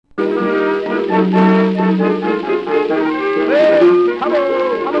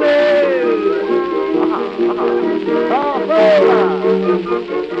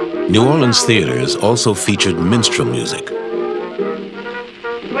New Orleans theaters also featured minstrel music,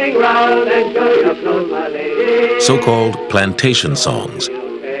 so-called plantation songs,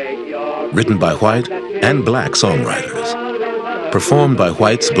 written by white and black songwriters, performed by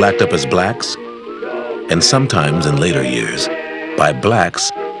whites blacked up as blacks, and sometimes in later years, by blacks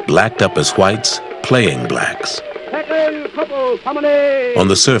blacked up as whites playing blacks. On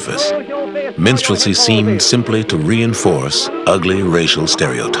the surface, minstrelsy seemed simply to reinforce ugly racial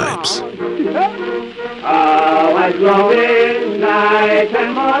stereotypes.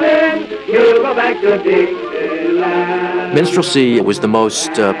 Minstrelsy was the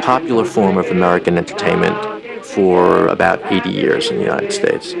most popular form of American entertainment for about 80 years in the United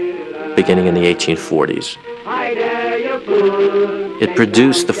States, beginning in the 1840s. It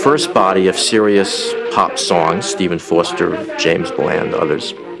produced the first body of serious pop songs, Stephen Foster, James Bland,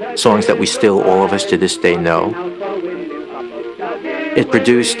 others, songs that we still, all of us to this day, know. It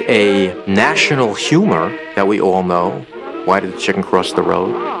produced a national humor that we all know. Why did the chicken cross the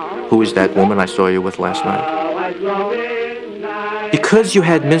road? Who is that woman I saw you with last night? Because you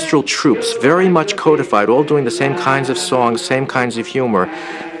had minstrel troupes very much codified, all doing the same kinds of songs, same kinds of humor,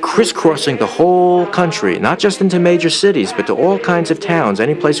 crisscrossing the whole country, not just into major cities, but to all kinds of towns,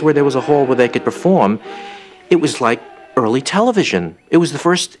 any place where there was a hall where they could perform, it was like early television. It was the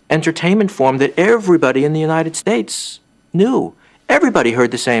first entertainment form that everybody in the United States knew. Everybody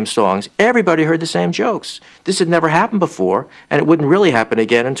heard the same songs. Everybody heard the same jokes. This had never happened before, and it wouldn't really happen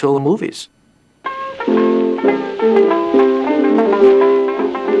again until the movies.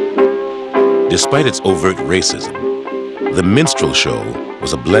 Despite its overt racism, the minstrel show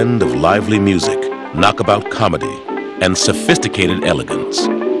was a blend of lively music, knockabout comedy, and sophisticated elegance.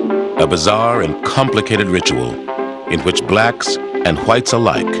 A bizarre and complicated ritual in which blacks and whites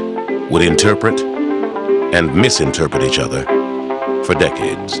alike would interpret and misinterpret each other for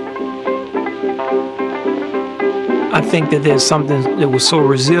decades. I think that there's something that was so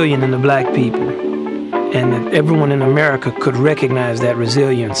resilient in the black people, and that everyone in America could recognize that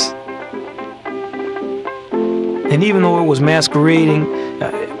resilience. And even though it was masquerading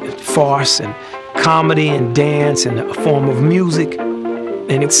farce and comedy and dance and a form of music,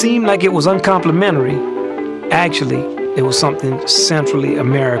 and it seemed like it was uncomplimentary, actually, there was something centrally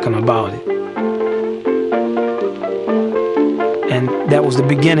American about it. And that was the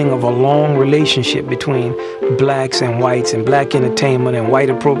beginning of a long relationship between blacks and whites, and black entertainment and white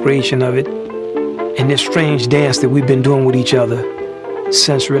appropriation of it, and this strange dance that we've been doing with each other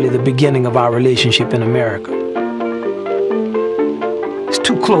since really the beginning of our relationship in America. It's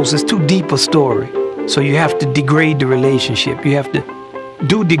too close, it's too deep a story. So you have to degrade the relationship. You have to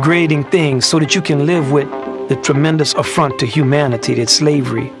do degrading things so that you can live with the tremendous affront to humanity that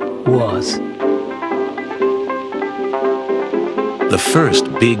slavery was. The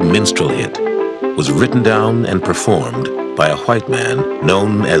first big minstrel hit was written down and performed by a white man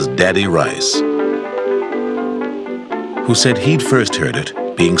known as Daddy Rice, who said he'd first heard it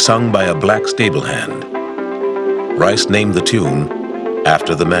being sung by a black stable hand. Rice named the tune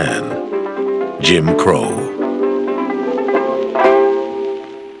after the man, Jim Crow.